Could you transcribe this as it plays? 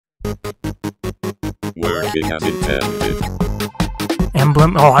working as intended.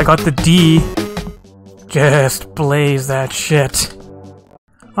 Emblem. Oh, I got the D. Just blaze that shit.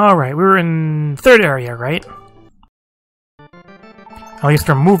 Alright, we were in third area, right? At least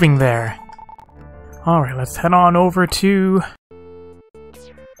we're moving there. Alright, let's head on over to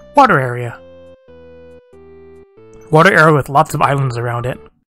water area. Water area with lots of islands around it.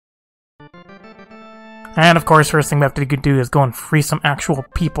 And of course, first thing we have to do is go and free some actual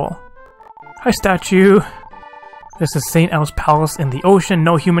people. Hi, statue. This is St. Elles Palace in the ocean.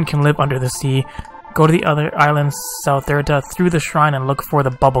 No human can live under the sea. Go to the other islands south there through the shrine and look for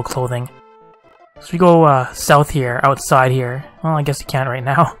the bubble clothing. So we go south here, outside here. Well, I guess you can't right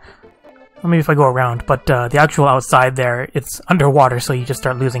now. Well, maybe if I go around, but the actual outside there, it's underwater, so you just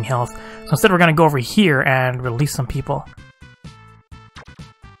start losing health. So instead we're going to go over here and release some people.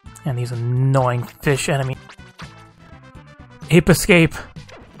 And these annoying fish enemies. Ape escape!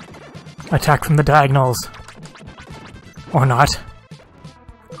 Attack from the diagonals. Or not.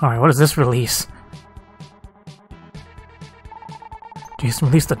 Alright, what does this release? Jason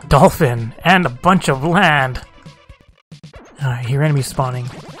released a dolphin and a bunch of land. I hear enemies spawning.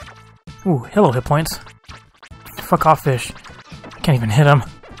 Ooh, hello hit points. Fuck off, fish. I can't even hit him.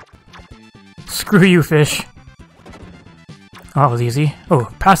 Screw you, fish. Oh, that was easy. Oh,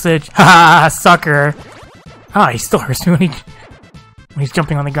 passage. Ha! Sucker! Ah, he still hurts me when he's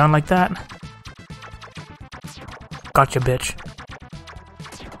jumping on the ground like that. Gotcha, bitch.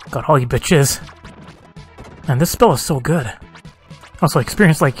 Got all you bitches. Man, this spell is so good. Also,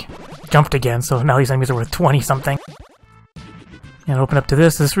 experience, like, jumped again, so now these enemies are worth 20 something. And open up to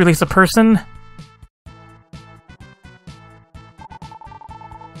this. Does this release a person?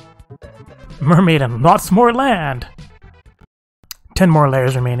 Mermaid and lots more land! 10 more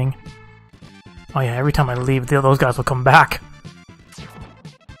layers remaining. Oh yeah, every time I leave, those guys will come back.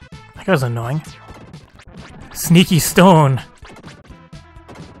 That guy's annoying. Sneaky stone!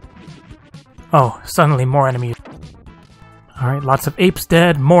 Oh, suddenly more enemies. Alright, lots of apes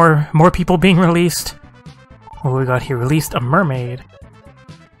dead, more people being released. What we got here? Released a mermaid.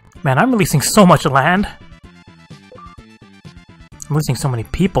 Man, I'm releasing so much land. I'm releasing so many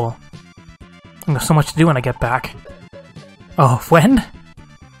people. I have so much to do when I get back. Oh, when?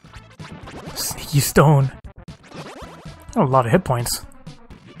 Sneaky stone. Oh, a lot of hit points.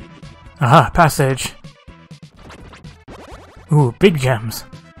 Aha, passage. Ooh, big gems.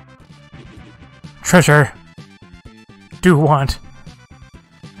 Treasure. Do want.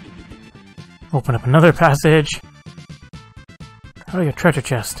 Open up another passage. How do I get treasure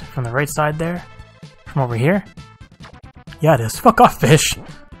chest? From the right side there? From over here? Yeah, it is. Fuck off, fish!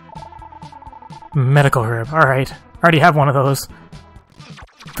 Medical herb. Alright. I already have one of those.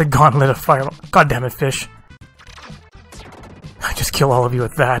 The gauntlet of fire. God damn it, fish. I just kill all of you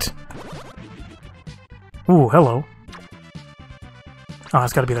with that. Ooh, hello. Oh,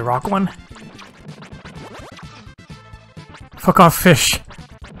 it's gotta be the rock one. Fuck off, fish!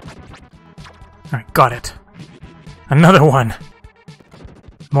 Alright, got it. Another one!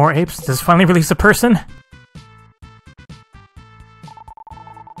 More apes? Does this finally release a person?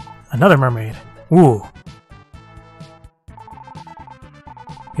 Another mermaid. Ooh.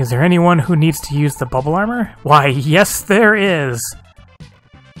 Is there anyone who needs to use the bubble armor? Why, yes there is!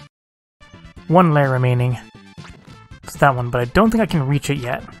 One layer remaining. It's that one, but I don't think I can reach it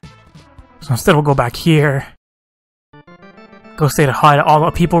yet. So instead we'll go back here. Go say hi to all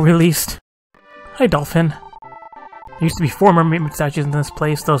the people released. Hi, dolphin. There used to be 4 mermaid statues in this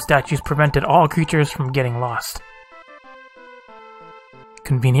place. Those statues prevented all creatures from getting lost.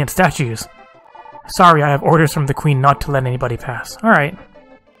 Convenient statues. Sorry, I have orders from the queen not to let anybody pass. Alright.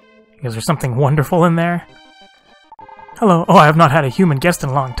 Is there something wonderful in there? Hello. Oh, I have not had a human guest in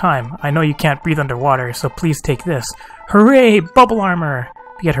a long time. I know you can't breathe underwater, so please take this. Hooray! Bubble armor!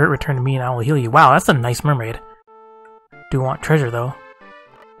 If you get hurt, return to me and I will heal you. Wow, that's a nice mermaid. Do want treasure, though.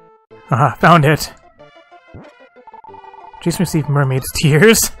 Aha, found it! Just received mermaid's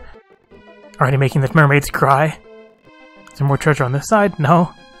tears. Already making the mermaids cry. Is there more treasure on this side?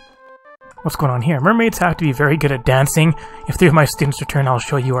 No. What's going on here? Mermaids have to be very good at dancing. If 3 of my students return, I'll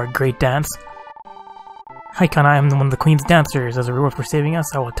show you our great dance. Hi, Kana, I am one of the queen's dancers. As a reward for saving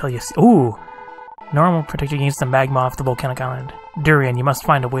us, I will tell you... Ooh! Normal protect you against the magma off the volcanic island. Durian, you must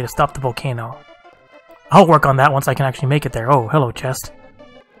find a way to stop the volcano. I'll work on that once I can actually make it there. Oh, hello, chest.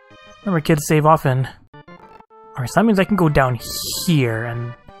 Remember, kids save often. Alright, so that means I can go down here,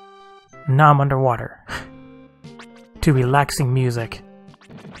 and now I'm underwater. To relaxing music.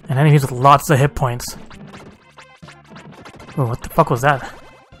 And enemies with lots of hit points. Oh, what the fuck was that?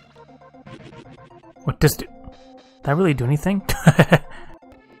 What does... Did that really do anything?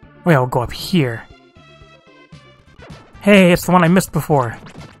 Oh yeah, I'll go up here. Hey, it's the one I missed before.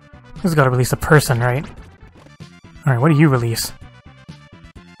 This has got to release a person, right? Alright, what do you release?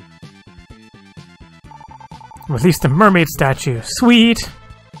 Release the mermaid statue. Sweet!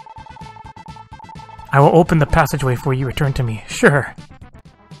 I will open the passageway for you. Return to me. Sure.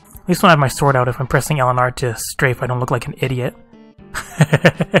 At least when I have my sword out, if I'm pressing L and R to strafe, I don't look like an idiot.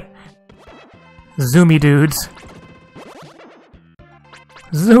 Zoomy dudes.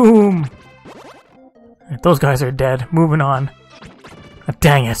 Zoom! Those guys are dead. Moving on. Oh,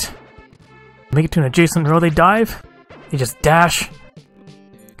 dang it. Make it to an adjacent row, they dive? They just dash?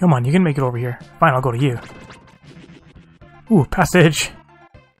 Come on, you can make it over here. Fine, I'll go to you. Ooh, passage.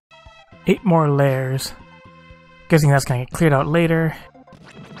 8 more layers. Guessing that's gonna get cleared out later.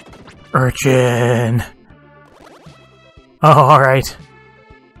 Urchin! Oh, alright.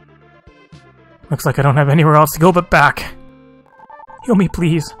 Looks like I don't have anywhere else to go but back. Heal me,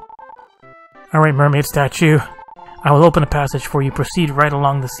 please. Alright, mermaid statue. I will open a passage for you. Proceed right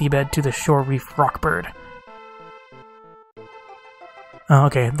along the seabed to the shore reef rockbird. Oh,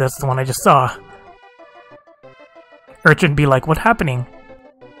 okay, that's the one I just saw. Urchin be like, what happening?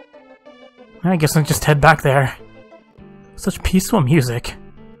 I guess I'll just head back there. Such peaceful music.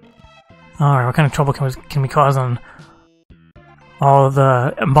 Alright, what kind of trouble can we cause on all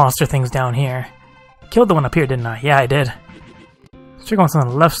the monster things down here? Killed the one up here, didn't I? Yeah, I did. Let's check what's on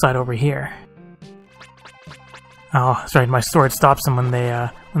the left side over here. Oh, that's right, my sword stops them when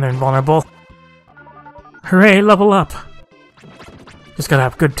they're invulnerable. Hooray, level up! Just gotta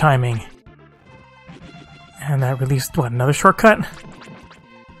have good timing. And that released, what, another shortcut?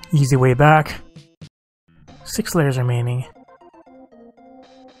 Easy way back. 6 layers remaining.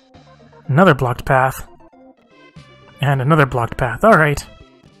 Another blocked path. And another blocked path. Alright.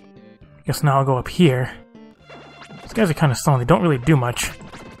 Guess now I'll go up here. These guys are kind of slow, they don't really do much.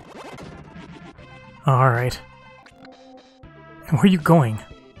 Alright. Where are you going?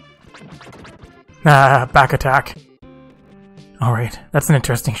 Ah, back attack. Alright, that's an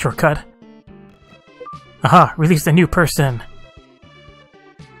interesting shortcut. Aha, release a new person.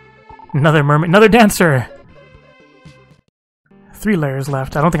 Another mermaid, another dancer! 3 layers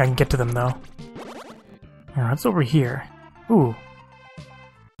left. I don't think I can get to them, though. Alright, what's over here? Ooh.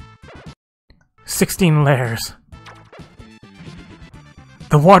 16 layers.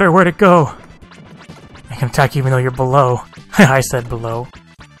 The water, where'd it go? I can attack even though you're below. I said below.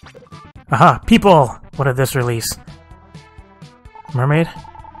 Aha, people! What did this release? Mermaid?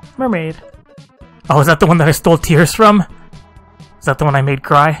 Mermaid. Oh, is that the one that I stole tears from? Is that the one I made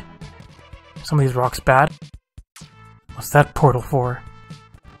cry? Some of these rocks bad. What's that portal for?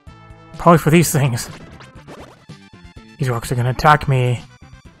 Probably for these things. These rocks are gonna attack me.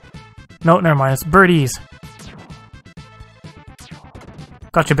 No, never mind, it's birdies.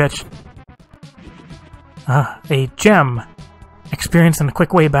 Gotcha, bitch. Ah, a gem. Experience and a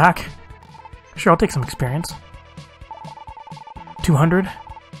quick way back. Sure, I'll take some experience. 200.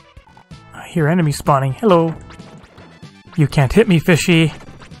 I hear enemies spawning. Hello. You can't hit me, fishy.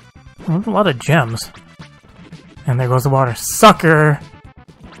 There's a lot of gems. And there goes the water. Sucker!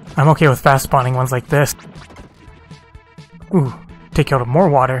 I'm okay with fast spawning ones like this. Ooh, take out more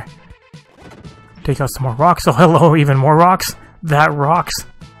water. Take out some more rocks. Oh, hello, even more rocks? That rocks.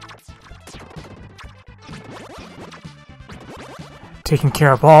 Taking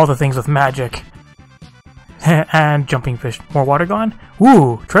care of all the things with magic. And jumping fish. More water gone?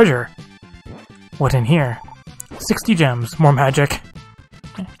 Ooh, treasure. What in here? 60 gems. More magic.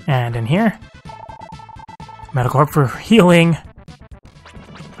 And in here? Medical herb for healing.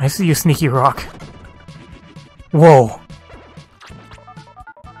 I see you, sneaky rock. Whoa.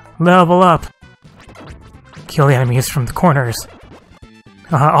 Level up. Kill the enemies from the corners.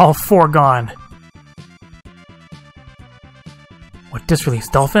 All 4 gone. What this release?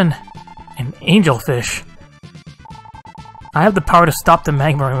 Dolphin? An angelfish. I have the power to stop the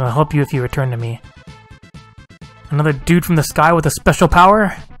magma and will help you if you return to me. Another dude from the sky with a special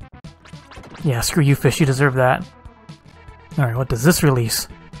power? Yeah, screw you, fish, you deserve that. Alright, what does this release?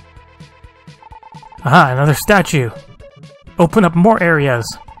 Aha, another statue. Open up more areas.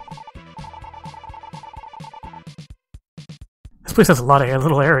 This place has a lot of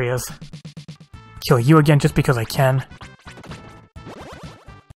little areas. Kill you again just because I can.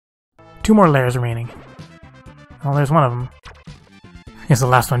 2 more layers remaining. Oh, there's one of them. Here's the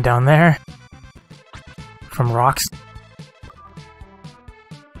last one down there. From rocks.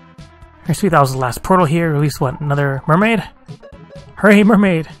 Very sweet, that was the last portal here. Release what? Another mermaid? Hooray,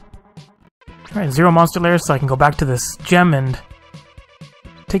 mermaid! Alright, 0 monster layers so I can go back to this gem and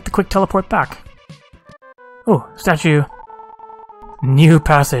take the quick teleport back. Oh, statue. New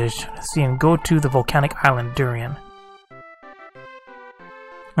passage. Let's see, and go to the volcanic island Durian.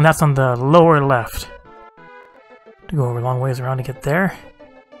 And that's on the lower left. To go over a long ways around to get there.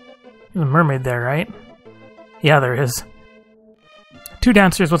 There's a mermaid there, right? Yeah, there is. 2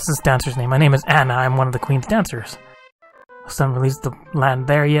 dancers. What's this dancer's name? My name is Anna. I'm one of the queen's dancers. Still haven't released the land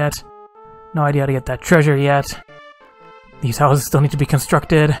there yet. No idea how to get that treasure yet. These houses still need to be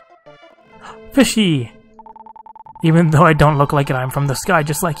constructed. Fishy! Even though I don't look like it, I'm from the sky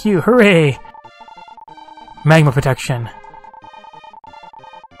just like you. Hooray! Magma protection.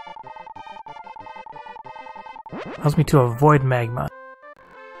 Allows me to avoid magma.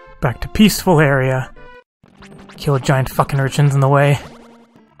 Back to peaceful area. Kill giant fucking urchins in the way.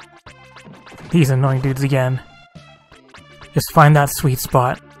 These annoying dudes again. Just find that sweet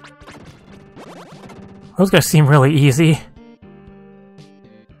spot. Those guys seem really easy.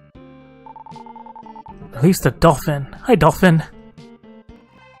 Release the dolphin. Hi, dolphin.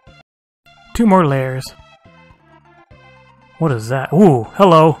 2 more layers. What is that? Ooh,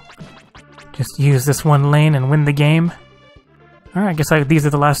 hello. Just use this one lane and win the game. Alright, I guess these are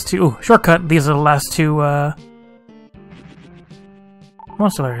the last 2. Ooh, shortcut. These are the last 2,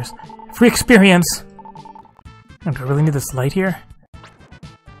 monster layers. Free experience! Oh, do I really need this light here?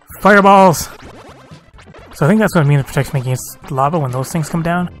 Fireballs! So I think that's what it means to protect me against lava when those things come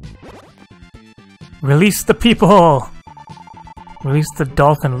down. Release the people! Release the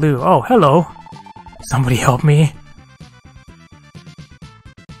dolphin Lou. Oh, hello! Somebody help me.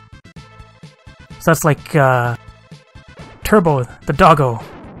 So that's like, Turbo, the doggo.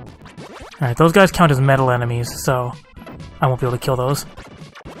 Alright, those guys count as metal enemies, so I won't be able to kill those.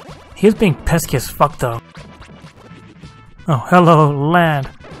 He is being pesky as fuck, though. Oh, hello, land.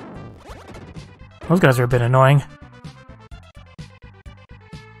 Those guys are a bit annoying.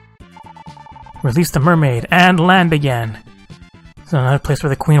 Release the mermaid and land again. Is there another place where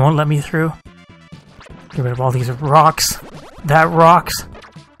the queen won't let me through? Get rid of all these rocks. That rocks.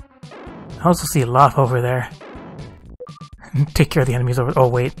 I also see lava over there. Take care of the enemies over. Oh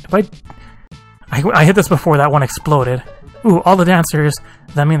wait, if I hit this before that one exploded. Ooh, all the dancers.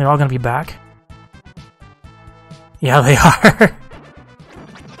 Does that mean they're all gonna be back? Yeah, they are.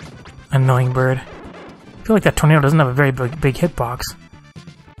 Annoying bird. I feel like that tornado doesn't have a very big hitbox.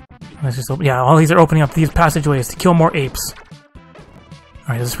 Let's just open. Yeah, all these are opening up these passageways to kill more apes.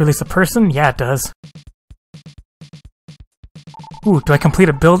 Alright, does this release a person? Yeah, it does. Ooh, do I complete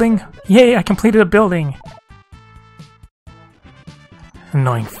a building? Yay, I completed a building!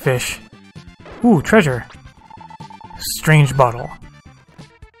 Annoying fish. Ooh, treasure. Strange bottle.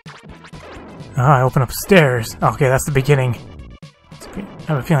 Ah, I open up stairs. Okay, that's the beginning. I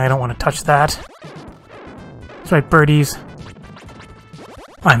have a feeling I don't want to touch that. That's right, birdies.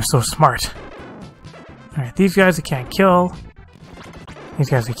 I'm so smart. Alright, these guys I can't kill. These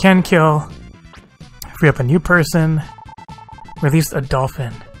guys I can kill. Free up a new person. Release a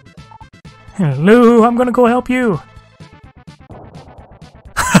dolphin. Hello, I'm gonna go help you!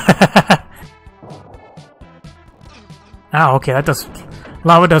 Ah, okay, that does...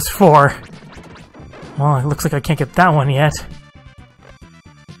 Lava does 4. Well, it looks like I can't get that one yet.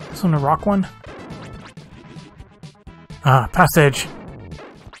 This one a rock one? Ah, passage.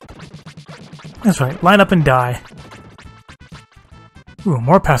 That's right, line up and die. Ooh,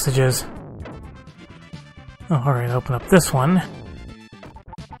 more passages. Oh, alright, open up this one.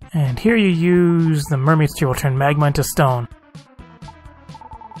 And here you use the mermaid sphere will turn magma into stone.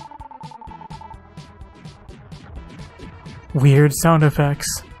 Weird sound effects.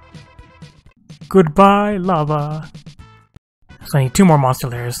 Goodbye, lava. So I need 2 more monster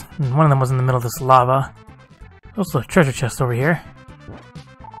layers, and one of them was in the middle of this lava. Also a treasure chest over here.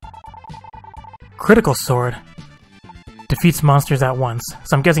 Critical sword. Defeats monsters at once.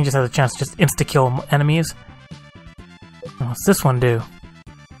 So I'm guessing just has a chance to just insta-kill enemies. What's this one do?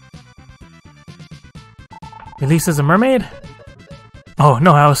 Releases a mermaid? Oh,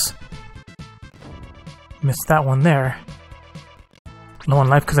 no house. Missed that one there. Low on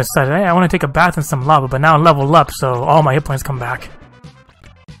life because I decided, hey, I want to take a bath in some lava, but now I leveled up, so all my hit points come back.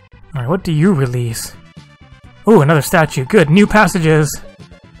 Alright, what do you release? Ooh, another statue. Good, new passages!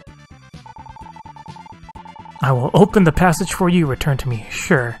 I will open the passage for you, return to me.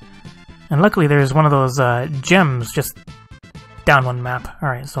 Sure. And luckily there's one of those gems just down one map.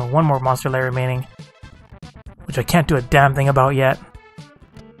 Alright, so 1 more monster layer remaining. Which I can't do a damn thing about yet.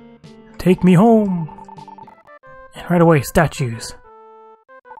 Take me home! And right away, statues.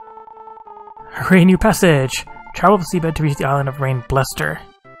 Hooray, new passage! Travel the seabed to reach the island of Rain Bluster.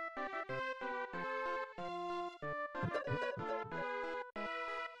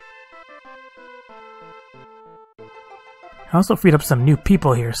 I also freed up some new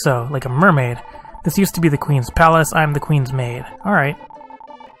people here, so, like a mermaid. This used to be the queen's palace, I'm the queen's maid. Alright.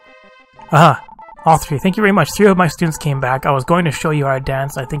 Ah, all three. Thank you very much. 3 of my students came back. I was going to show you how to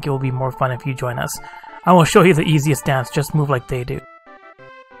dance. I think it will be more fun if you join us. I will show you the easiest dance. Just move like they do.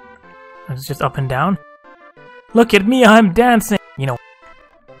 It's just up and down. Look at me, I'm dancing! You know,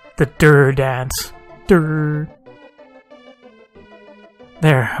 the Durr dance. Durr.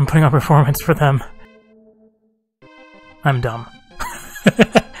 There, I'm putting on performance for them. I'm dumb.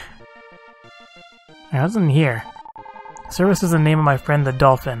 I wasn't here. Service is the name of my friend the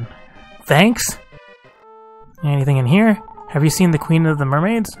dolphin. Thanks? Anything in here? Have you seen the Queen of the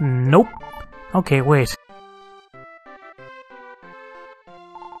Mermaids? Nope. Okay, wait.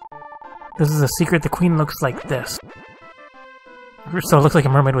 This is a secret. The Queen looks like this. So it looks like a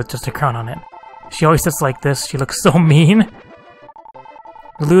mermaid with just a crown on it. She always sits like this. She looks so mean.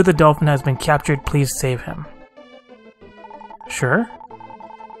 Lou the dolphin has been captured. Please save him. Sure.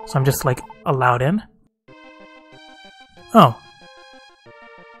 So I'm just, like, allowed in? Oh.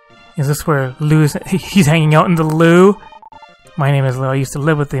 Is this where Lou's... He's hanging out in the loo? My name is Leo. I used to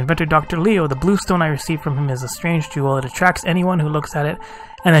live with the inventor Dr. Leo. The blue stone I received from him is a strange jewel. It attracts anyone who looks at it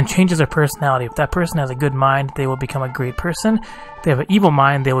and then changes their personality. If that person has a good mind, they will become a great person. If they have an evil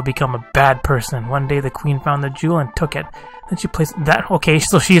mind, they will become a bad person. One day the queen found the jewel and took it. Then she placed that... Okay,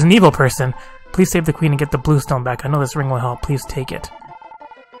 so she's an evil person. Please save the queen and get the blue stone back. I know this ring will help. Please take it.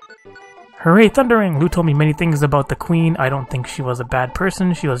 Hooray, thundering! Lou told me many things about the queen. I don't think she was a bad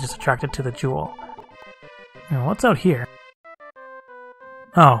person. She was just attracted to the jewel. Now, what's out here?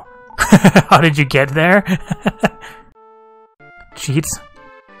 Oh. How did you get there? Cheats.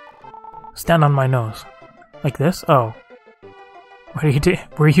 Stand on my nose. Like this? Oh. Where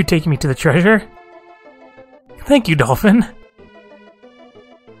are you taking me to the treasure? Thank you, dolphin.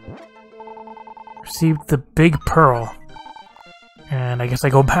 Received the big pearl. And I guess I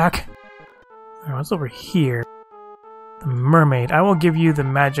go back. Oh, what's over here? The mermaid. I will give you the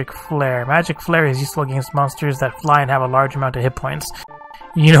magic flare. Magic flare is useful against monsters that fly and have a large amount of hit points.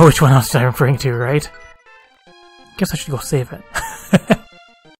 You know which one else I'm referring to, right? Guess I should go save it.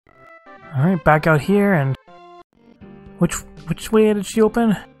 Alright, back out here and... Which way did she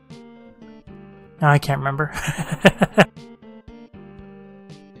open? No, I can't remember.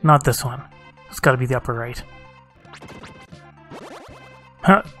 Not this one. It's gotta be the upper right.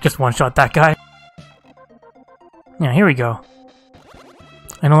 Huh, just one-shot that guy. Yeah, here we go.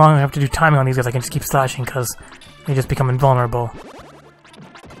 I no longer have to do timing on these guys, I can just keep slashing because they just become invulnerable.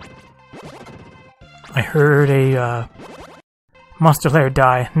 I heard a monster lair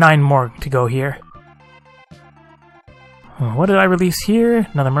die. 9 more to go here. What did I release here?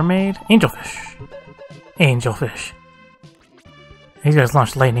 Another mermaid? Angelfish. Angelfish. These guys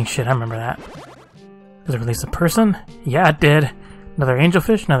launched lightning shit, I remember that. Does it release a person? Yeah, it did. Another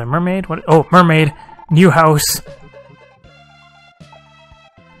angelfish, another mermaid. What? Oh, mermaid. New house.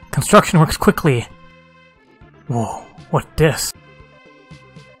 Construction works quickly. Whoa, what this?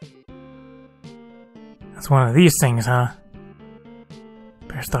 That's one of these things, huh?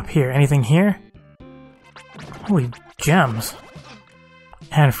 Better stop here. Anything here? Holy gems.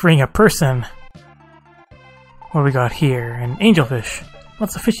 And freeing a person. What do we got here? An angelfish.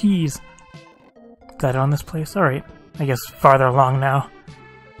 Lots of fishies. Is that on this place? Alright. I guess farther along now.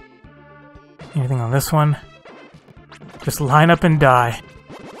 Anything on this one? Just line up and die.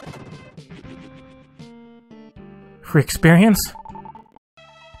 Free experience?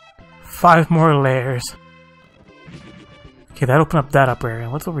 5 more layers. Okay, that opened up that upper area.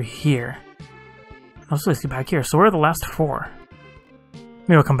 What's over here? Let's see back here. So where are the last 4?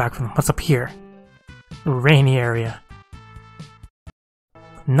 Maybe I'll come back from them. What's up here? The rainy area.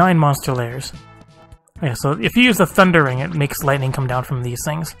 9 monster layers. Yeah, so if you use the Thunder Ring, it makes lightning come down from these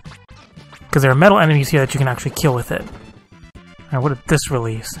things. Because there are metal enemies here that you can actually kill with it. Alright, what did this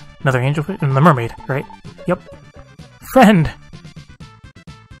release? Another angelfish? And the mermaid, right? Yep. Friend!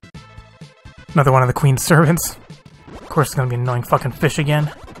 Another one of the queen's servants. Of course it's gonna be an annoying fucking fish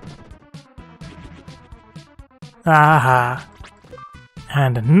again. Aha!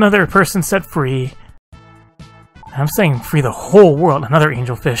 And another person set free. I'm saying free the whole world. Another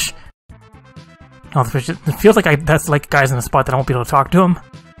angelfish. Oh, the fish, it feels like that's like guys in a spot that I won't be able to talk to them.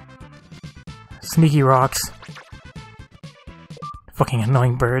 Sneaky rocks. Fucking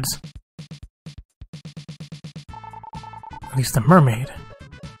annoying birds. At least the mermaid.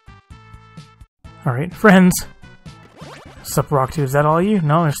 Alright, friends. Sup, Rock 2, is that all of you?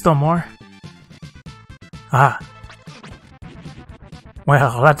 No, there's still more. Ah.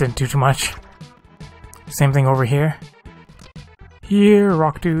 Well, that didn't do too much. Same thing over here. Here,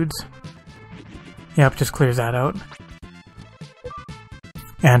 rock dudes. Yep, just clears that out.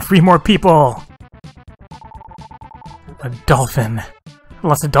 And free more people! A dolphin.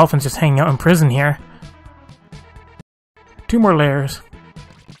 Lots of dolphins just hanging out in prison here. 2 more layers.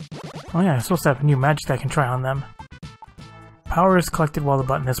 Oh yeah, I'm supposed to have new magic that I can try on them. Power is collected while the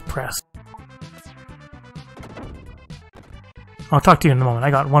button is pressed. I'll talk to you in a moment.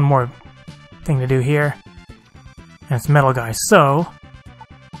 I got one more thing to do here. And it's metal guys. So,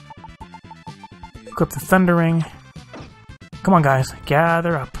 equip the thunder ring. Come on guys,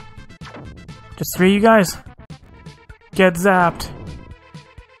 gather up. Just 3 of you guys. Get zapped.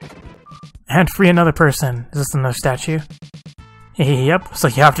 And free another person. Is this another statue? Yep, so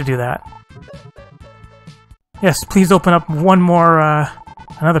you have to do that. Yes, please open up one more,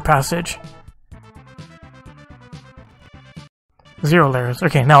 another passage. 0 layers.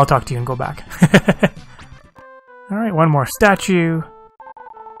 Okay, now I'll talk to you and go back. Alright, one more statue.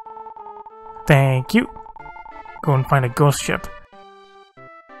 Thank you. Go and find a ghost ship.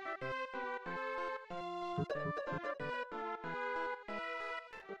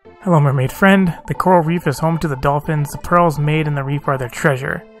 Hello, mermaid friend. The coral reef is home to the dolphins. The pearls made in the reef are their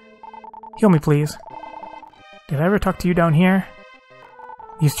treasure. Heal me, please. Did I ever talk to you down here?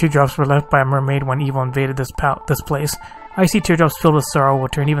 These teardrops were left by a mermaid when evil invaded this place. Icy teardrops filled with sorrow will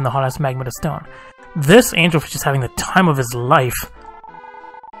turn even the hottest magma to stone. This angelfish is having the time of his life.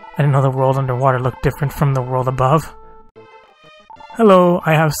 I didn't know the world underwater looked different from the world above. Hello,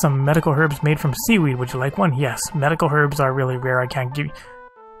 I have some medical herbs made from seaweed. Would you like one? Yes, medical herbs are really rare. I can't give you...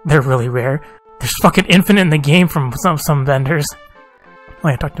 They're really rare. There's fucking infinite in the game from some vendors. Oh,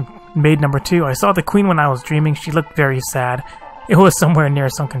 I talked to maid number 2. I saw the queen when I was dreaming. She looked very sad. It was somewhere near a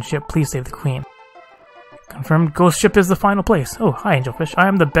sunken ship. Please save the queen. Confirmed. Ghost ship is the final place. Oh, hi, angelfish. I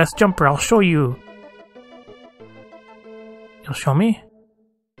am the best jumper. I'll show you. You'll show me?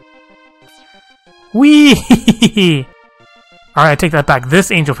 Whee! Alright, I take that back.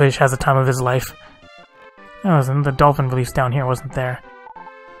 This angelfish has the time of his life. That was another dolphin release down here, wasn't there?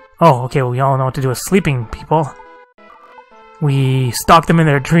 Oh, okay, well, we all know what to do with sleeping people. We stalk them in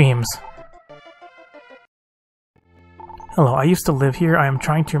their dreams. Hello, I used to live here. I am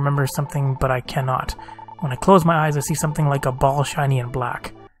trying to remember something, but I cannot. When I close my eyes, I see something like a ball shiny and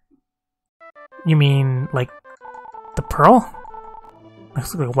black. You mean, like, the pearl?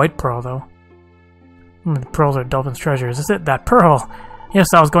 Looks like a white pearl, though. The pearls are dolphin's treasure. Is this it? That pearl! Yes,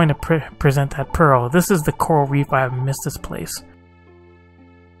 I was going to present that pearl. This is the coral reef. I have missed this place.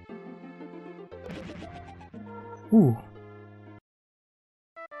 Ooh.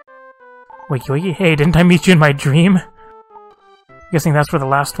 Wakey wakey. Hey, didn't I meet you in my dream? Guessing that's where the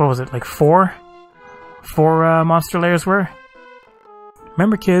last, what was it, like 4? 4 monster layers were?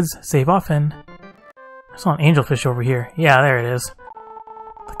 Remember kids, save often. I saw an angelfish over here. Yeah, there it is.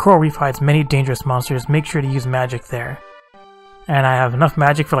 The coral reef hides many dangerous monsters. Make sure to use magic there. And I have enough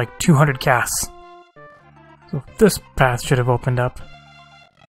magic for like 200 casts. So this path should have opened up.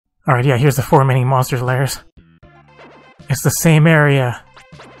 Alright, yeah, here's the 4 remaining monsters layers. It's the same area.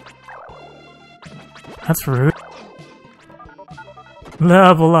 That's rude.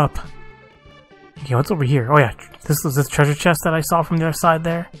 Level up. Okay, what's over here? Oh yeah, this was the treasure chest that I saw from the other side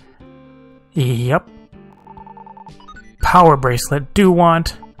there. Yep. Power bracelet. Do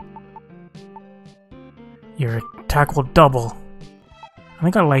want. Your attack will double. I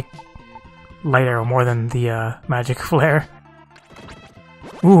think I like light arrow more than the magic flare.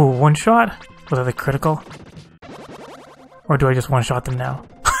 Ooh, one shot? Was that the critical? Or do I just one-shot them now?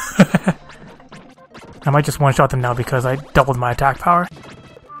 I might just one-shot them now because I doubled my attack power.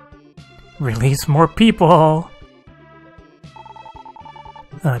 Release more people!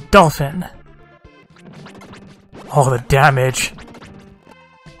 Dolphin. Oh, the damage.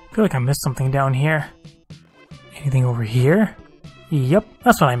 I feel like I missed something down here. Anything over here? Yep,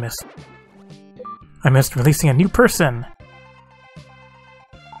 that's what I missed. I missed releasing a new person.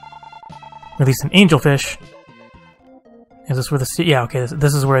 Release an angelfish. Is this where the... Yeah, okay,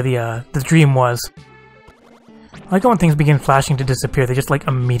 this is where the dream was. I like when things begin flashing to disappear, they just, like,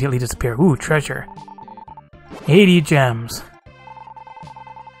 immediately disappear. Ooh, treasure. 80 gems.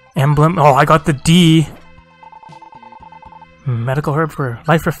 Emblem. Oh, I got the D. Medical herb for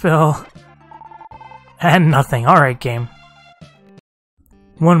life refill. And nothing. Alright, game.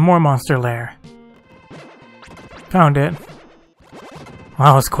 One more monster lair. Found it. Wow,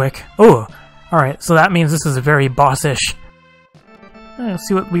 that was quick. Oh, alright, so that means this is very bossish. Let's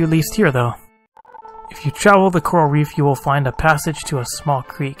see what we released here, though. If you travel the coral reef, you will find a passage to a small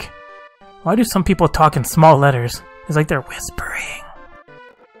creek. Why do some people talk in small letters? It's like they're whispering.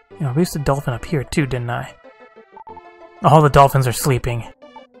 You know, I released a dolphin up here, too, didn't I? All the dolphins are sleeping.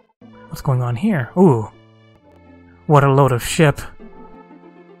 What's going on here? Ooh. What a load of ship.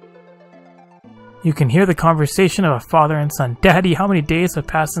 You can hear the conversation of a father and son. Daddy, how many days have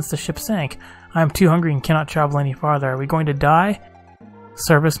passed since the ship sank? I am too hungry and cannot travel any farther. Are we going to die?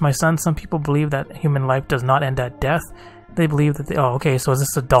 Service, my son. Some people believe that human life does not end at death. They believe that oh, okay, so is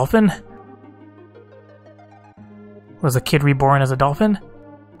this a dolphin? Was a kid reborn as a dolphin?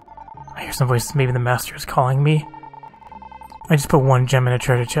 I hear some voices. Maybe the master is calling me. I just put one gem in a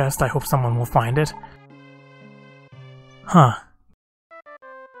treasure chest. I hope someone will find it. Huh.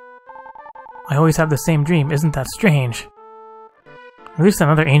 I always have the same dream. Isn't that strange? At least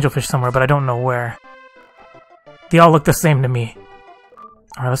another angelfish somewhere, but I don't know where. They all look the same to me.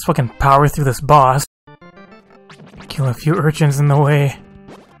 Alright, let's fucking power through this boss. Kill a few urchins in the way.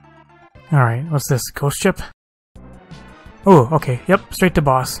 Alright, what's this? Ghost ship? Oh, okay. Yep, straight to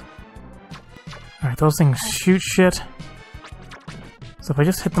boss. Alright, those things shoot shit. So if I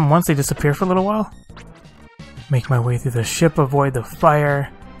just hit them once, they disappear for a little while. Make my way through the ship, avoid the fire.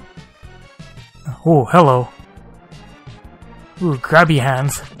 Oh, hello. Ooh, grabby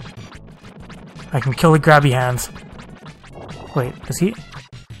hands. I can kill the grabby hands. Wait, is he...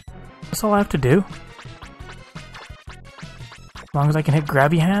 That's all I have to do? As long as I can hit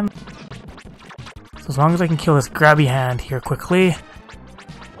grabby hand? So as long as I can kill this grabby hand here quickly.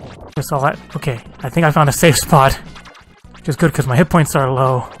 That's all I... Okay, I think I found a safe spot. Which is good because my hit points are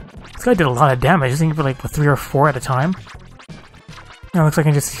low. This guy did a lot of damage. I think for like 3 or 4 at a time. Now it looks like I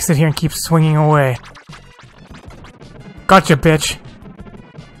can just sit here and keep swinging away. Gotcha, bitch!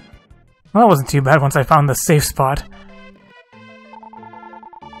 Well, that wasn't too bad once I found the safe spot.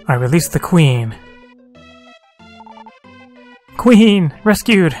 I released the queen. Queen!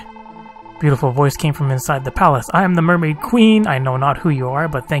 Rescued! Beautiful voice came from inside the palace. I am the mermaid queen. I know not who you are,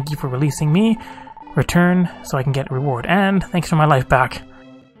 but thank you for releasing me. Return so I can get reward. And thanks for my life back.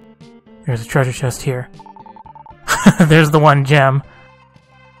 There's a treasure chest here. There's the one gem.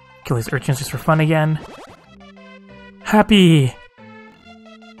 Kill these urchins just for fun again. Happy!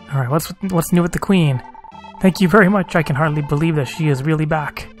 Alright, what's new with the queen? Thank you very much. I can hardly believe that she is really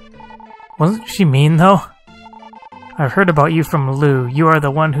back. Wasn't she mean, though? I've heard about you from Lou. You are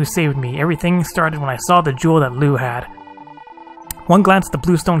the one who saved me. Everything started when I saw the jewel that Lou had. One glance at the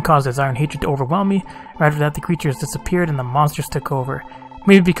blue stone caused his iron hatred to overwhelm me. Right after that, the creatures disappeared and the monsters took over.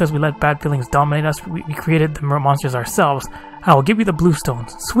 Maybe because we let bad feelings dominate us, we created the monsters ourselves. I will give you the blue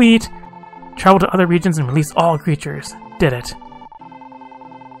stones. Sweet! Travel to other regions and release all creatures. Did it.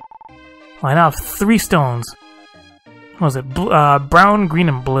 Well, I now have 3 stones. What was it? Brown, green,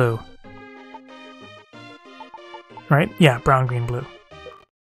 and blue. Right? Yeah, brown, green, blue.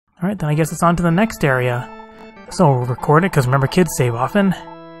 Alright, then I guess it's on to the next area. So we'll record it, because remember, kids save often.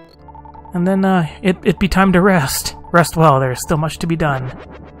 And then it'd be time to rest. Rest well, there is still much to be done.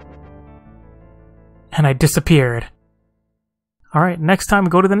 And I disappeared. Alright, next time we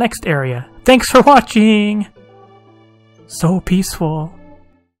go to the next area. Thanks for watching! So peaceful.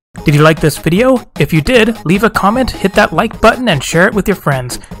 Did you like this video? If you did, leave a comment, hit that like button, and share it with your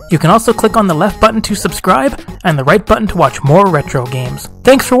friends. You can also click on the left button to subscribe, and the right button to watch more retro games.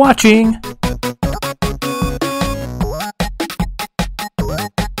 Thanks for watching!